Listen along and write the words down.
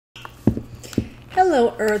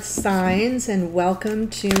Hello Earth signs and welcome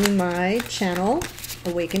to my channel,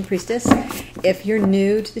 Awaken Priestess. If you're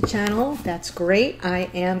new to the channel, that's great. I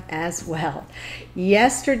am as well.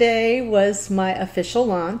 Yesterday was my official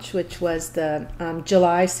launch, which was the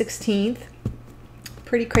July 16th.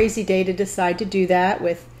 Pretty crazy day to decide to do that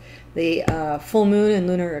with the full moon and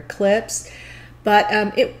lunar eclipse. But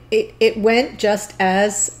it went just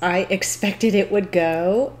as I expected it would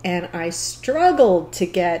go, and I struggled to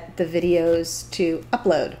get the videos to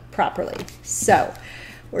upload properly. So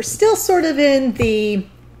we're still sort of in the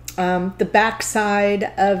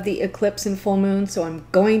backside of the eclipse and full moon, so I'm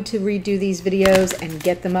going to redo these videos and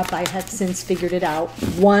get them up. I have since figured it out.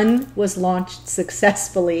 One was launched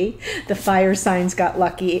successfully. The fire signs got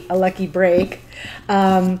lucky, a lucky break.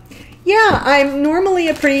 Yeah, I'm normally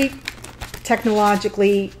a pretty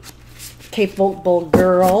technologically capable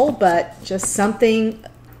girl, but just something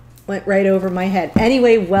went right over my head.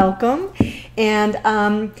 Anyway, welcome. And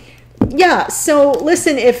yeah, so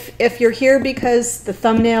listen, if you're here because the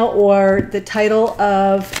thumbnail or the title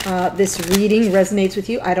of this reading resonates with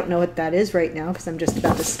you, I don't know what that is right now because I'm just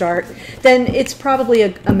about to start, then it's probably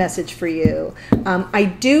a message for you. I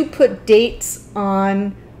do put dates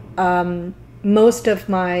on most of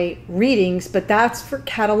my readings, but that's for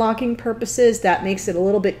cataloging purposes. That makes it a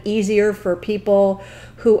little bit easier for people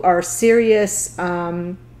who are serious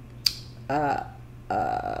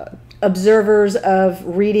observers of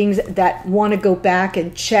readings that want to go back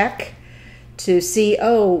and check to see,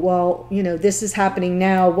 oh, well, you know, this is happening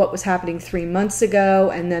now, what was happening 3 months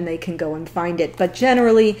ago, and then they can go and find it. But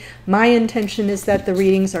generally, my intention is that the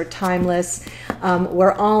readings are timeless.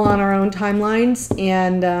 We're all on our own timelines,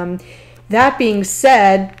 and that being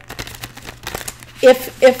said,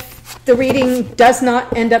 if the reading does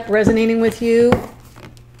not end up resonating with you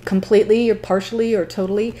completely or partially or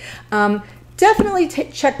totally, definitely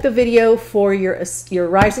check the video for your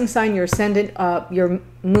rising sign, your ascendant, your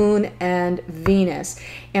moon, and Venus.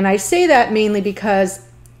 And I say that mainly because,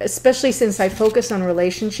 especially since I focus on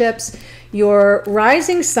relationships, your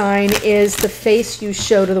rising sign is the face you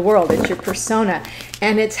show to the world. It's your persona.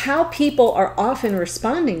 And it's how people are often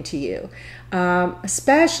responding to you,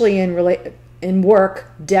 especially in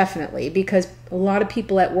work, definitely, because a lot of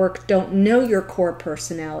people at work don't know your core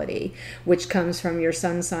personality, which comes from your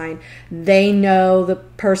sun sign. They know the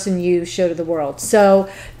person you show to the world. So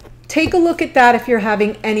take a look at that if you're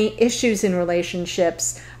having any issues in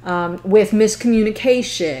relationships with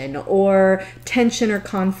miscommunication or tension or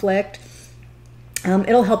conflict.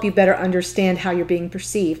 It'll help you better understand how you're being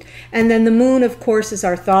perceived. And then the moon, of course, is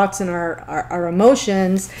our thoughts and our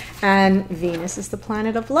emotions, and Venus is the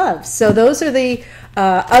planet of love. So those are the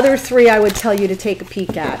other three I would tell you to take a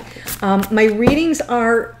peek at. My readings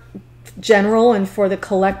are general and for the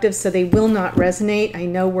collective, so they will not resonate. I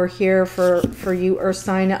know we're here for you, Earth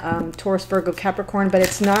sign, Taurus, Virgo, Capricorn, but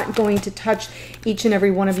it's not going to touch each and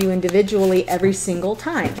every one of you individually every single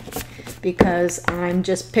time, because I'm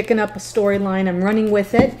just picking up a storyline, I'm running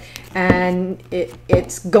with it, and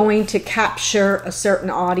it's going to capture a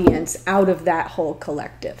certain audience out of that whole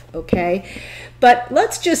collective, okay? But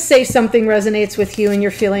let's just say something resonates with you and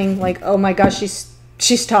you're feeling like, oh my gosh,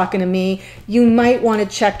 she's talking to me. You might want to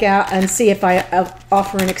check out and see if I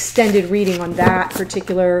offer an extended reading on that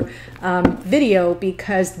particular video,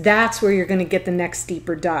 because that's where you're going to get the next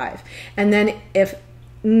deeper dive. And then if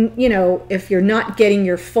you're not getting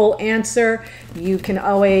your full answer, you can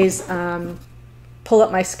always pull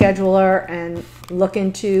up my scheduler and look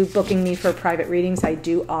into booking me for private readings. I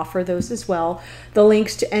do offer those as well. The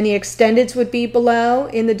links to any extendeds would be below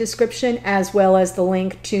in the description, as well as the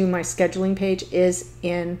link to my scheduling page is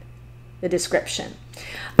in the description.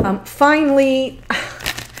 Finally,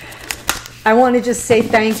 I want to just say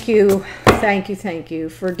thank you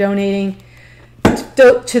for donating.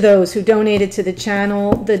 To those who donated to the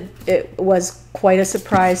channel, it was quite a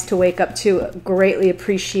surprise to wake up to. Greatly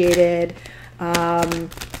appreciated,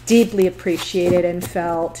 deeply appreciated, and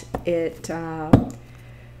felt it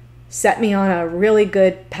set me on a really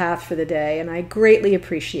good path for the day, and I greatly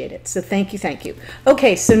appreciate it. So thank you, thank you.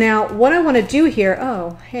 Okay, so now what I want to do here,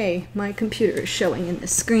 oh, hey, my computer is showing in the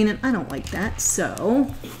screen, and I don't like that,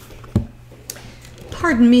 so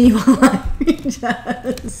pardon me while I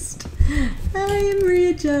readjust. I am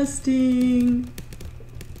readjusting.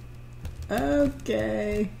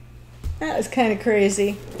 Okay. That was kind of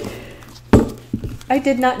crazy. I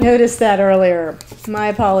did not notice that earlier. My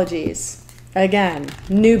apologies. Again,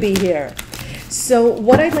 newbie here. So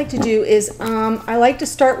what I'd like to do is I like to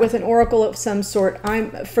start with an oracle of some sort.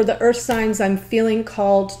 For the earth signs, I'm feeling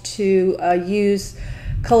called to use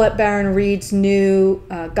Colette Baron Reed's new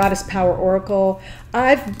Goddess Power Oracle.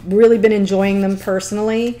 I've really been enjoying them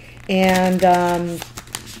personally, and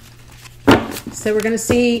so we're going to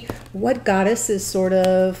see what goddess is sort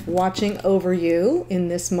of watching over you in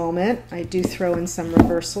this moment. I do throw in some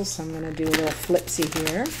reversals, so I'm going to do a little flipsy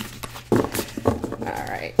here. All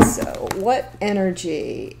right, so what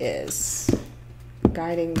energy is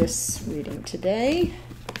guiding this reading today?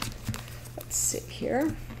 Let's see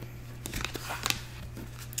here.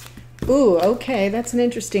 Ooh, okay, that's an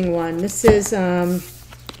interesting one. This is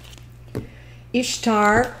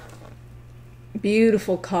Ishtar.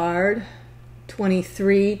 Beautiful card.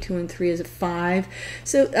 23, 2 and 3 is a 5.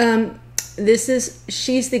 So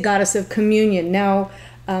she's the goddess of communion. Now,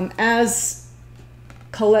 as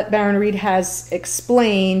Colette Baron Reed has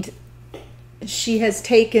explained, she has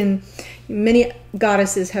taken, many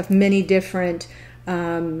goddesses have many different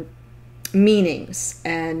meanings,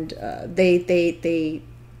 and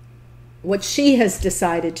what she has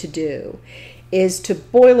decided to do is to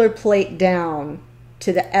boilerplate down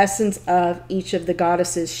to the essence of each of the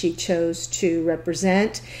goddesses she chose to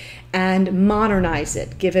represent and modernize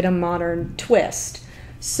it, give it a modern twist.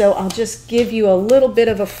 So I'll just give you a little bit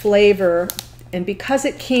of a flavor, and because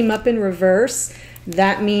it came up in reverse,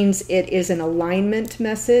 that means it is an alignment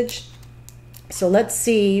message. So let's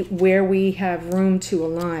see where we have room to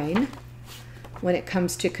align when it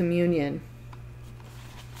comes to communion.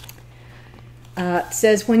 It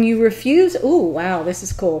says, when you refuse, ooh, wow, this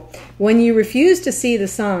is cool. When you refuse to see the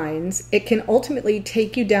signs, it can ultimately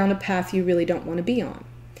take you down a path you really don't want to be on.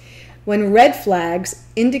 When red flags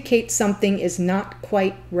indicate something is not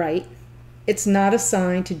quite right, it's not a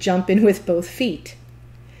sign to jump in with both feet.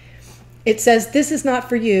 It says, this is not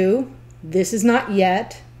for you, this is not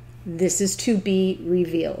yet, this is to be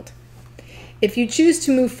revealed. If you choose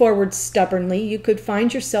to move forward stubbornly, you could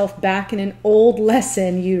find yourself back in an old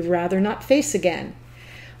lesson you'd rather not face again.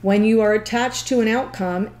 When you are attached to an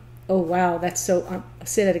outcome, oh wow, that's so, I'll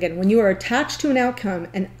say that again. When you are attached to an outcome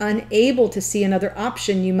and unable to see another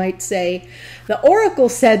option, you might say, the oracle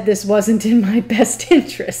said this wasn't in my best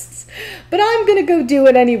interests, but I'm going to go do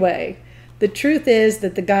it anyway. The truth is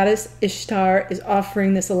that the goddess Ishtar is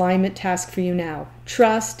offering this alignment task for you now.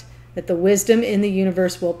 Trust that the wisdom in the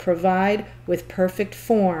universe will provide with perfect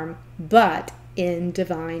form, but in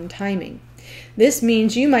divine timing. This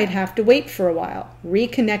means you might have to wait for a while,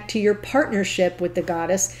 reconnect to your partnership with the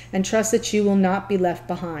goddess, and trust that you will not be left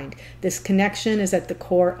behind. This connection is at the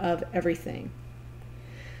core of everything.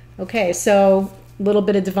 Okay, so a little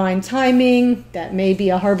bit of divine timing. That may be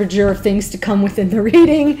a harbinger of things to come within the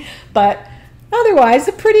reading, but otherwise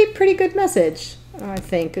a pretty good message, I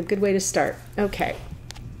think. A good way to start. Okay.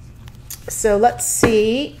 So let's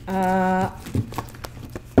see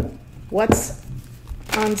what's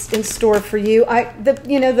in store for you. The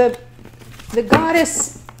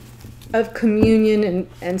goddess of communion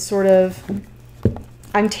and sort of,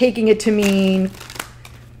 I'm taking it to mean,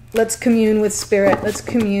 let's commune with spirit. Let's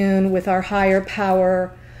commune with our higher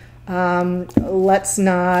power. Let's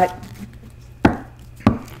not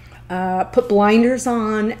put blinders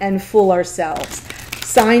on and fool ourselves.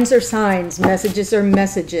 Signs are signs, messages are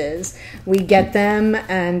messages. We get them,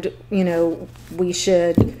 and we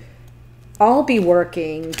should all be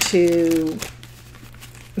working to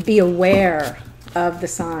be aware of the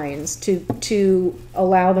signs, to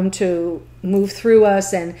allow them to move through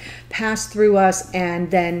us and pass through us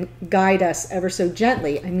and then guide us ever so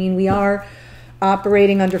gently. I mean, we are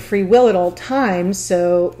operating under free will at all times,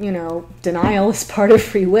 so denial is part of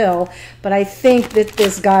free will, but I think that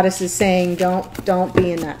this goddess is saying don't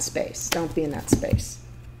be in that space. Don't be in that space.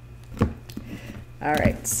 All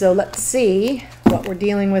right, so let's see what we're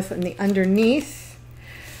dealing with in the underneath.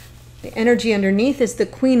 The energy underneath is the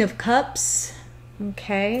Queen of Cups.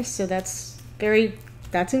 Okay, so that's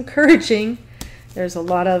encouraging. There's a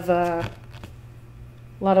lot of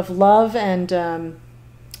love and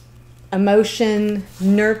emotion,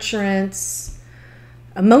 nurturance,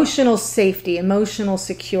 emotional safety, emotional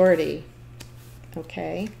security.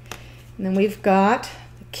 Okay, and then we've got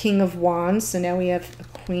the King of Wands. So now we have a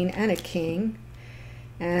Queen and a King,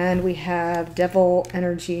 and we have Devil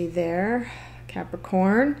energy there,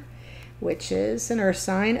 Capricorn, which is an earth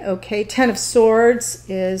sign. Okay, 10 of Swords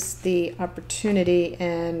is the opportunity,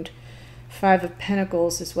 and 5 of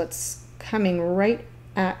Pentacles is what's coming right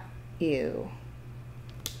at you.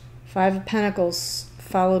 5 of Pentacles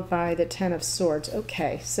followed by the 10 of Swords.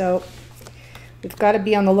 Okay, so we've got to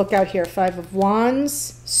be on the lookout here. 5 of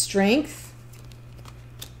Wands, strength,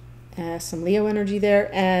 some Leo energy there,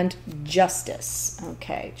 and Justice.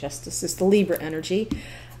 Okay, Justice is the Libra energy.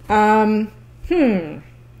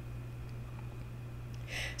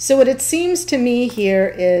 So what it seems to me here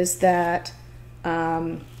is that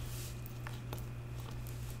in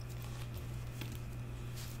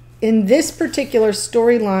this particular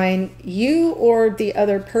storyline, you or the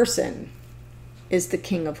other person is the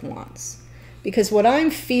King of Wands. Because what I'm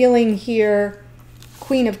feeling here,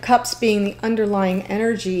 Queen of Cups being the underlying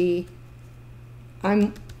energy,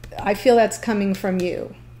 I feel that's coming from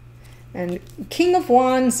you. And King of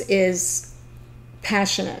Wands is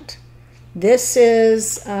passionate. This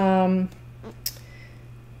is a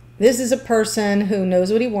person who knows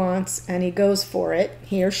what he wants and he goes for it,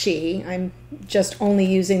 he or she. I'm just only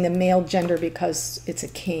using the male gender because it's a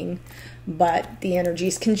king, but the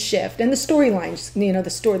energies can shift. And the storylines, you know,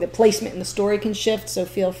 the placement in the story can shift, so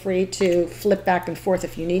feel free to flip back and forth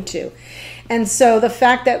if you need to. And so the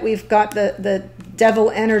fact that we've got the devil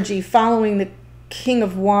energy following the King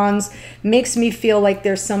of Wands makes me feel like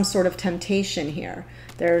there's some sort of temptation here.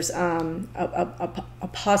 There's a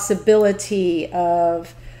possibility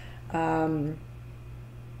of not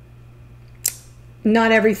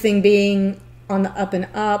everything being on the up and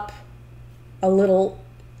up, a little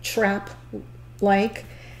trap-like.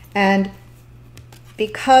 And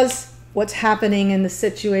because what's happening in the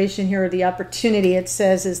situation here, or the opportunity, it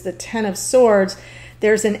says, is the Ten of Swords,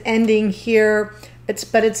 there's an ending here,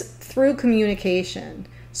 but it's through communication.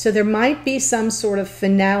 So there might be some sort of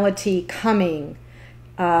finality coming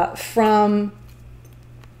from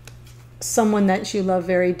someone that you love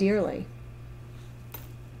very dearly.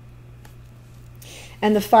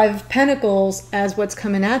 And the Five of Pentacles, as what's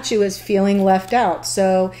coming at you, is feeling left out.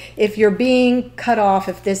 So if you're being cut off,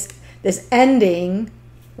 if this ending,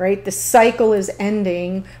 right, the cycle is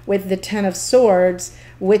ending with the Ten of Swords,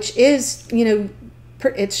 which is, you know,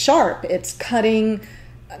 it's sharp, it's cutting,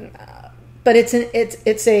 but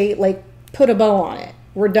it's a like, put a bow on it.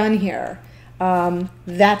 We're done here.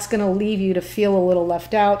 That's going to leave you to feel a little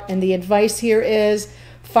left out. And the advice here is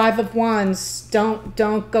Five of Wands. Don't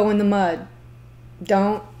go in the mud.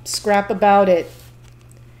 Don't scrap about it.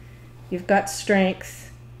 You've got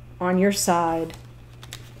strength on your side,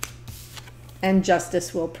 and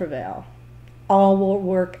justice will prevail. All will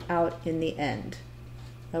work out in the end.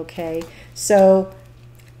 Okay? So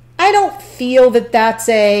I don't feel that that's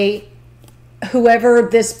whoever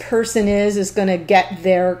this person is going to get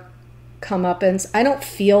their comeuppance. I don't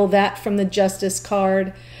feel that from the Justice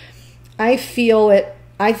card. I feel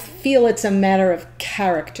it's a matter of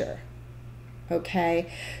character.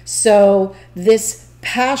 Okay? So this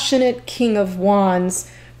passionate King of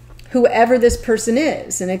Wands, whoever this person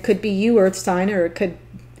is, and it could be you, Earth sign, or it could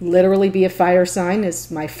literally be a fire sign,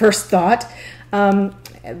 is my first thought.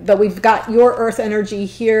 But we've got your earth energy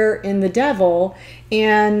here in the devil,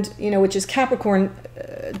 and, you know, which is Capricorn,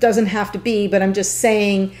 doesn't have to be, but I'm just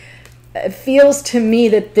saying, it feels to me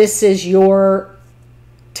that this is your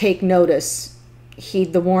take notice,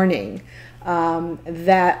 heed the warning,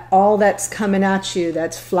 that all that's coming at you,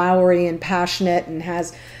 that's flowery and passionate and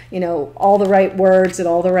has, you know, all the right words at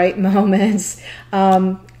all the right moments,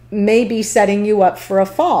 may be setting you up for a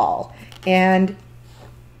fall. And,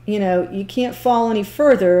 you know, you can't fall any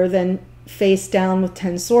further than face down with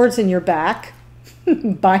 10 swords in your back.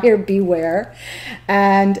 Buyer beware.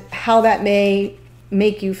 And how that may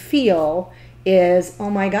make you feel is, oh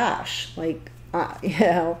my gosh, like, you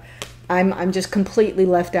know, I'm just completely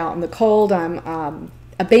left out in the cold. I'm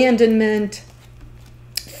abandonment,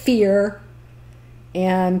 fear,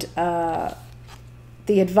 and the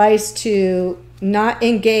advice to not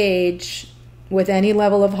engage with any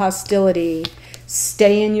level of hostility.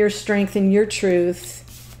 Stay in your strength and your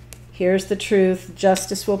truth. Here's the truth.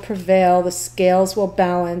 Justice will prevail. The scales will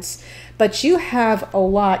balance. But you have a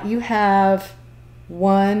lot. You have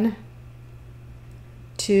 1,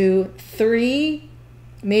 2, 3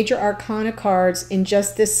 major arcana cards in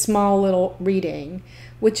just this small little reading,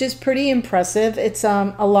 which is pretty impressive. It's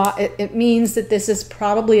a lot. It means that this is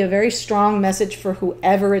probably a very strong message for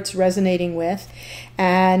whoever it's resonating with.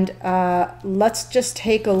 And let's just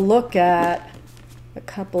take a look at a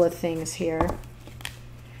couple of things here.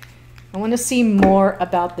 I want to see more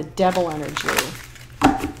about the devil energy.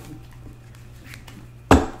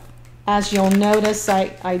 As you'll notice,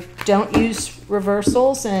 I don't use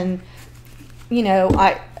reversals, and, you know,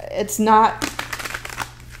 it's not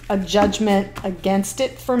a judgment against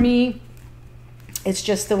it for me. It's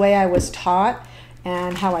just the way I was taught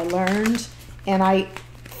and how I learned. And I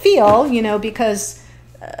feel, you know, because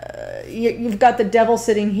you've got the devil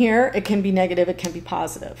sitting here, it can be negative, it can be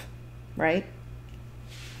positive, right?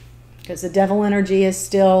 Because the devil energy is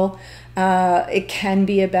still, it can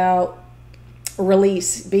be about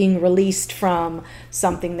release, being released from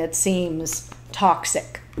something that seems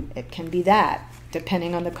toxic. It can be that.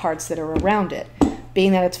 depending on the cards that are around it.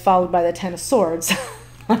 Being that it's followed by the Ten of Swords,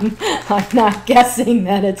 I'm not guessing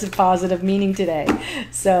that it's a positive meaning today.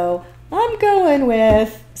 So I'm going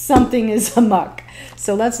with something is amok.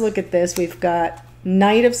 So let's look at this. We've got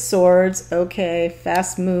Knight of Swords, okay,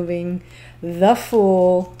 fast moving, the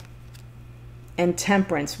Fool, and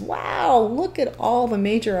Temperance. Wow, look at all the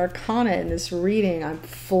major arcana in this reading. I'm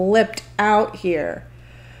flipped out here.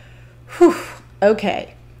 Whew.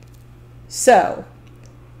 Okay, so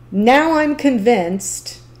now I'm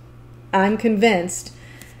convinced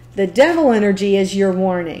the devil energy is your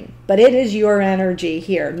warning, but it is your energy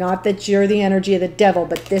here. Not that you're the energy of the devil,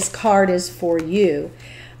 but this card is for you,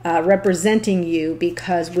 representing you,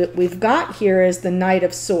 because what we've got here is the Knight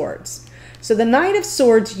of Swords. So the Knight of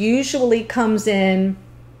Swords usually comes in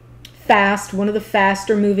fast, one of the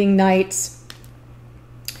faster moving knights,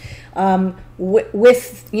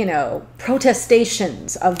 with, you know,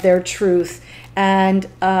 protestations of their truth. And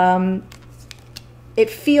it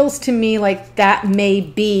feels to me like that may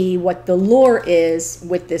be what the lure is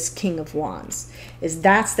with this King of Wands, is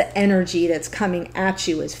that's the energy that's coming at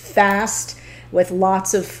you, is fast, with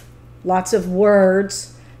lots of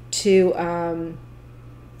words to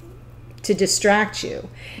distract you.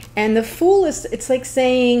 And the Fool is, it's like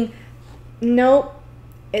saying, nope,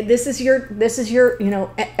 this is your, you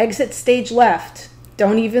know, exit stage left.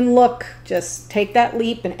 Don't even look, just take that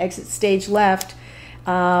leap and exit stage left.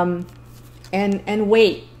 And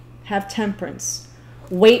wait, have temperance.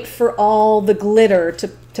 Wait for all the glitter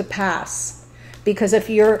to pass. Because if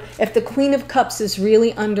the Queen of Cups is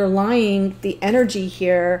really underlying the energy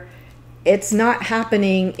here, it's not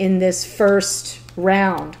happening in this first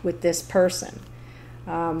round with this person.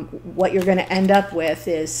 What you're going to end up with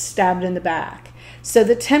is stabbed in the back. So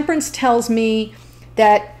the Temperance tells me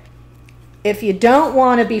that if you don't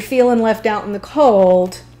want to be feeling left out in the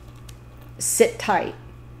cold, sit tight.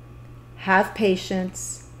 Have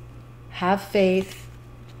patience. Have faith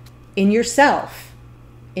in yourself.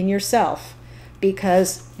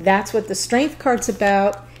 Because that's what the Strength card's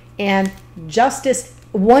about. And justice,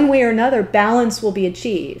 one way or another, balance will be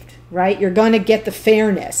achieved, right? You're going to get the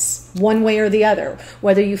fairness one way or the other.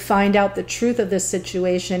 Whether you find out the truth of this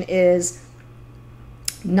situation is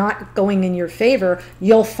not going in your favor,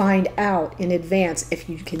 you'll find out in advance if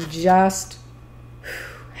you can just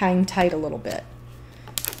hang tight a little bit.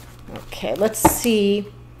 Okay, let's see.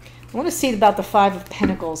 I want to see about the Five of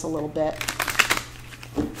Pentacles a little bit.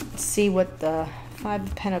 Let's see what the Five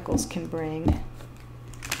of Pentacles can bring.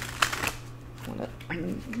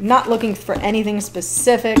 I'm not looking for anything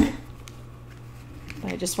specific,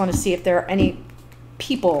 but I just want to see if there are any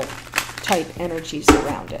people type energies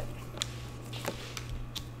around it.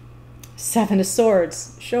 Seven of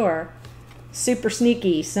Swords, sure. Super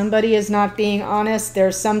sneaky. Somebody is not being honest.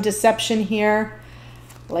 There's some deception here.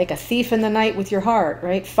 Like a thief in the night with your heart,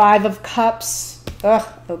 right? Five of Cups. Ugh,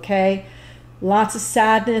 okay. Lots of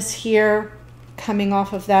sadness here coming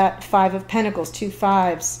off of that Five of Pentacles, two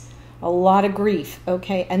fives. A lot of grief,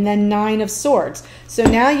 okay? And then Nine of Swords. So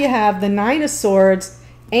now you have the Nine of Swords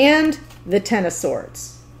and the Ten of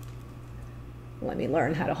Swords. Let me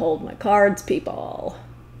learn how to hold my cards, people.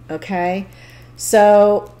 Okay?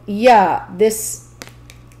 So, yeah, this...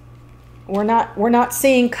 We're not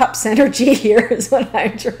seeing Cups energy here is what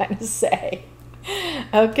I'm trying to say.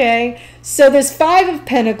 Okay? So this Five of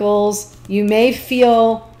Pentacles, you may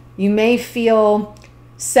feel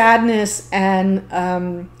sadness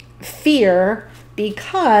and fear,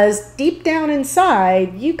 because deep down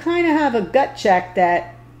inside you kind of have a gut check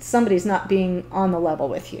that somebody's not being on the level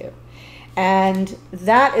with you, and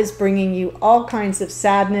that is bringing you all kinds of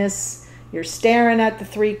sadness. You're staring at the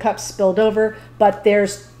Three Cups spilled over, but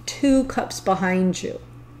there's Two Cups behind you,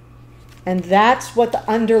 and that's what the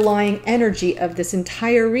underlying energy of this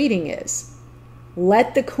entire reading is.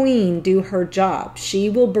 Let the Queen do her job. She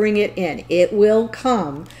will bring it in. It will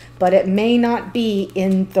come, but it may not be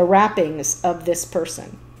in the wrappings of this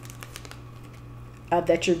person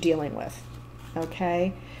that you're dealing with.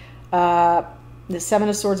 Okay? The Seven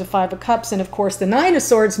of Swords, a Five of Cups, and of course the Nine of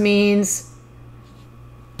Swords means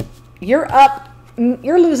you're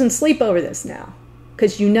losing sleep over this now.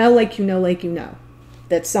 Because you know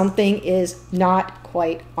that something is not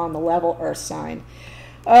quite on the level, Earth sign.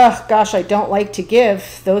 Oh, gosh, I don't like to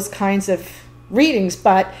give those kinds of readings,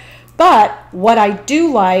 but what I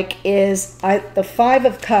do like is the Five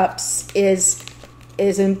of Cups is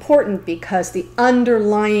important, because the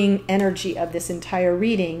underlying energy of this entire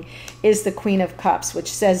reading is the Queen of Cups,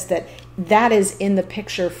 which says that is in the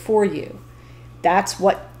picture for you. That's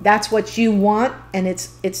what you want, and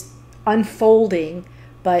it's unfolding,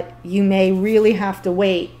 but you may really have to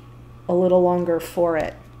wait a little longer for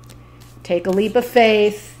it. Take a leap of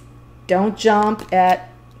faith. Don't jump at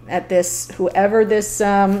this, whoever this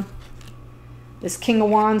this King of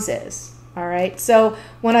Wands is. All right. So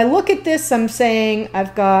when I look at this, I'm saying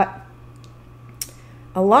I've got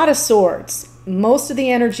a lot of swords. Most of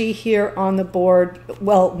the energy here on the board,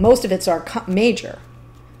 well, most of it's our major.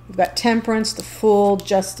 We've got Temperance, the Fool,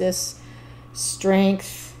 Justice,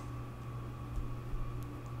 Strength.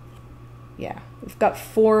 Yeah, we've got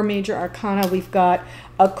 4 major arcana. We've got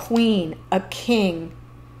a Queen, a King,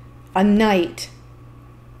 a Knight.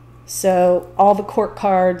 So all the court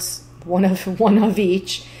cards, one of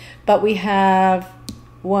each. But we have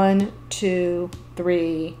 1, 2,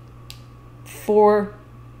 3, 4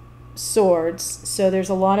 swords. So there's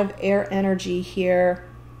a lot of air energy here.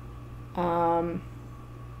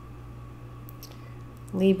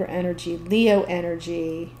 Libra energy, Leo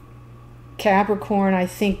energy, Capricorn, I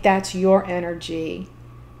think that's your energy.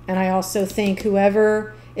 And I also think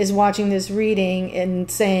whoever is watching this reading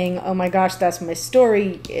and saying, oh my gosh, that's my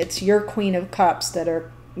story, it's your Queen of Cups that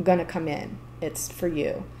are going to come in. It's for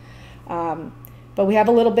you. But we have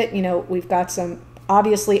a little bit, you know, we've got some,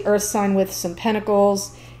 obviously, Earth sign with some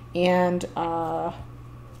pentacles and 2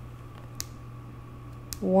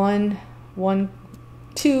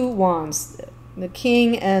 wands. The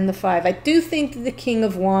King and the 5. I do think that the King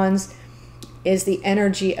of Wands is the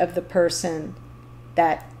energy of the person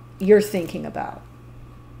that you're thinking about.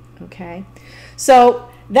 Okay? So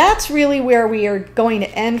that's really where we are going to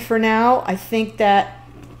end for now. I think that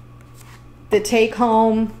the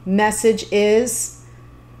take-home message is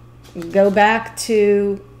go back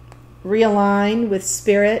to realign with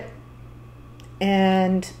Spirit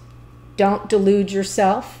and don't delude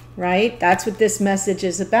yourself. Right? That's what this message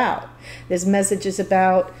is about. This message is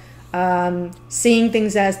about seeing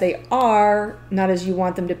things as they are, not as you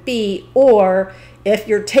want them to be, or if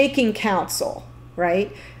you're taking counsel,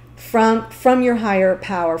 right, from your higher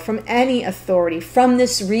power, from any authority, from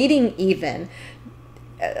this reading even,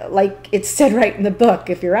 like it's said right in the book,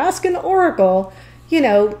 if you're asking the oracle, you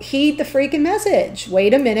know, heed the freaking message.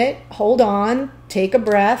 Wait a minute, hold on, take a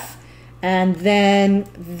breath, and then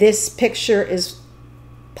this picture is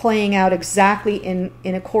playing out exactly in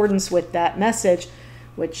accordance with that message,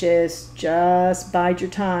 which is just bide your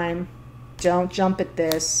time. Don't jump at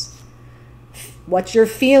this. What you're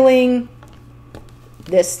feeling,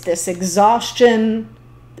 this exhaustion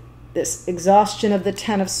of the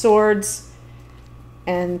 10 of Swords,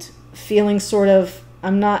 and feeling sort of,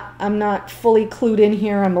 I'm not fully clued in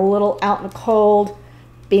here, I'm a little out in the cold,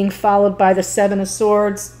 being followed by the 7 of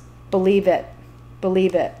Swords. Believe it.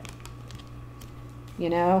 Believe it. You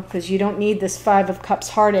know, because you don't need this 5 of Cups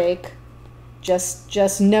heartache.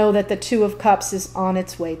 Just know that the 2 of Cups is on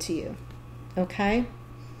its way to you. Okay?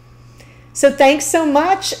 So thanks so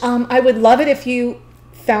much. I would love it if you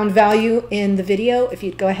found value in the video. If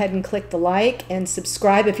you'd go ahead and click the like and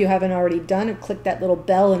subscribe if you haven't already done, and click that little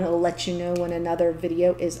bell and it'll let you know when another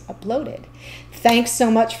video is uploaded. Thanks so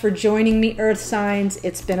much for joining me, Earth signs.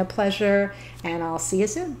 It's been a pleasure, and I'll see you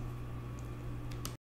soon.